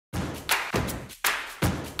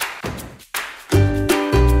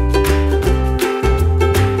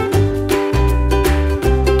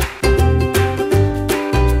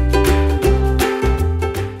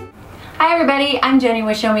Jenny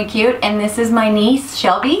with ShowMeCute, and this is my niece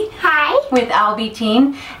Shelby. Hi. With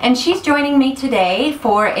Owlbeteen, and she's joining me today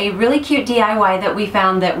for a really cute DIY that we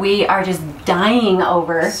found that we are just dying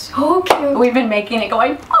over. So cute. We've been making it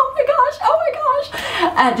going, oh my gosh, oh my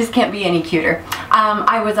gosh. Just can't be any cuter.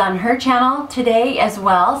 I was on her channel today as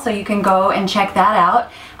well, so you can go and check that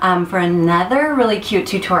out for another really cute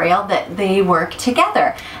tutorial that they work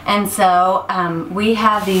together. And so we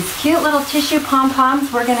have these cute little tissue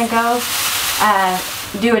pom-poms. We're gonna go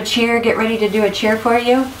do a cheer, get ready to do a cheer for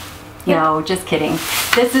you. No, just kidding.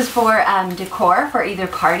 This is for decor for either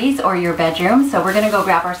parties or your bedroom. So we're gonna go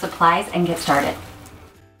grab our supplies and get started.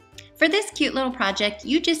 For this cute little project,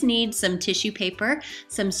 you just need some tissue paper,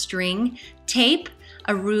 some string, tape,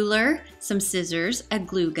 a ruler, some scissors, a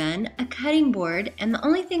glue gun, a cutting board, and the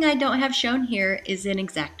only thing I don't have shown here is an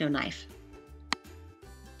X-Acto knife.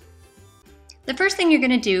 The first thing you're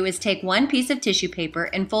going to do is take one piece of tissue paper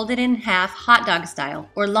and fold it in half hot dog style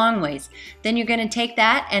or long ways. Then you're going to take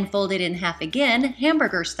that and fold it in half again,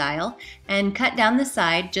 hamburger style, and cut down the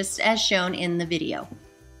side just as shown in the video.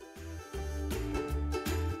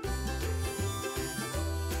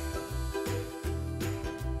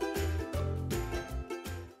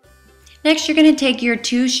 Next, you're going to take your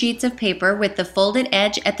 2 sheets of paper with the folded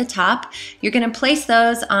edge at the top. You're going to place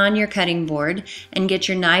those on your cutting board and get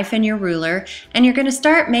your knife and your ruler, and you're going to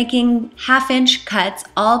start making 1/2 inch cuts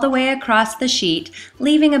all the way across the sheet,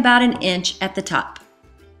 leaving about 1 inch at the top.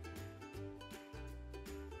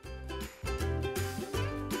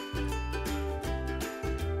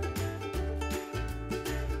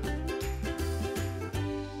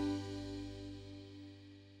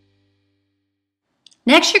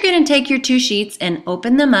 Next, you're going to take your 2 sheets and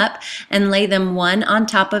open them up and lay them one on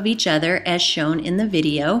top of each other as shown in the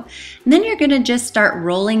video. And then you're going to just start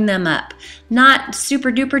rolling them up. Not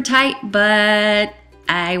super duper tight, but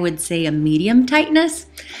I would say a medium tightness.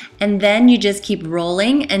 And then you just keep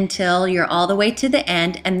rolling until you're all the way to the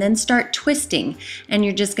end, and then start twisting. And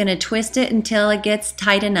you're just going to twist it until it gets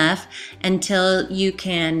tight enough until you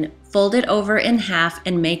can fold it over in half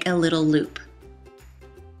and make a little loop.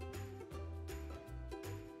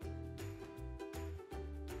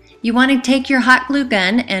 You want to take your hot glue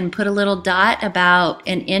gun and put a little dot about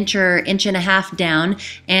 1 inch or 1.5 inches down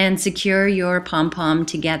and secure your pom-pom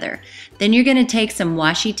together. Then you're going to take some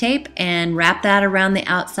washi tape and wrap that around the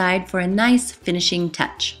outside for a nice finishing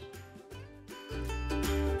touch.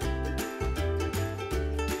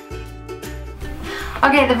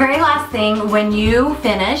 Okay, the very last thing when you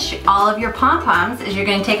finish all of your pom-poms is you're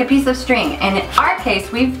going to take a piece of string. And in our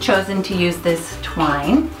case, we've chosen to use this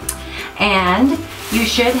twine. And you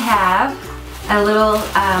should have a little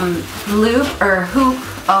loop or hoop,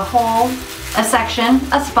 a hole, a section,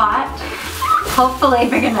 a spot, hopefully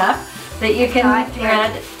big enough that you can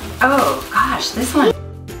thread. Oh gosh, this one.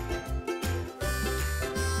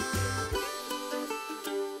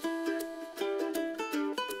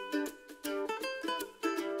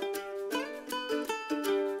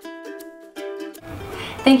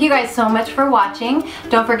 Thank you guys so much for watching.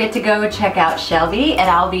 Don't forget to go check out Shelby at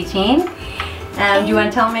Owlbeteen. Do you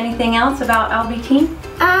want to tell them anything else about Owlbeteen?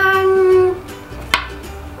 I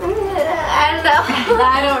don't know.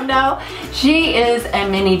 I don't know. She is a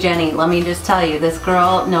mini Jenny. Let me just tell you, this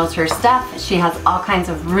girl knows her stuff. She has all kinds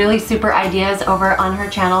of really super ideas over on her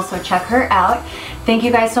channel, so check her out. Thank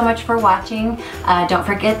you guys so much for watching. Don't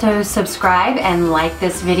forget to subscribe and like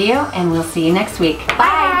this video, and we'll see you next week.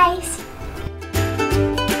 Bye!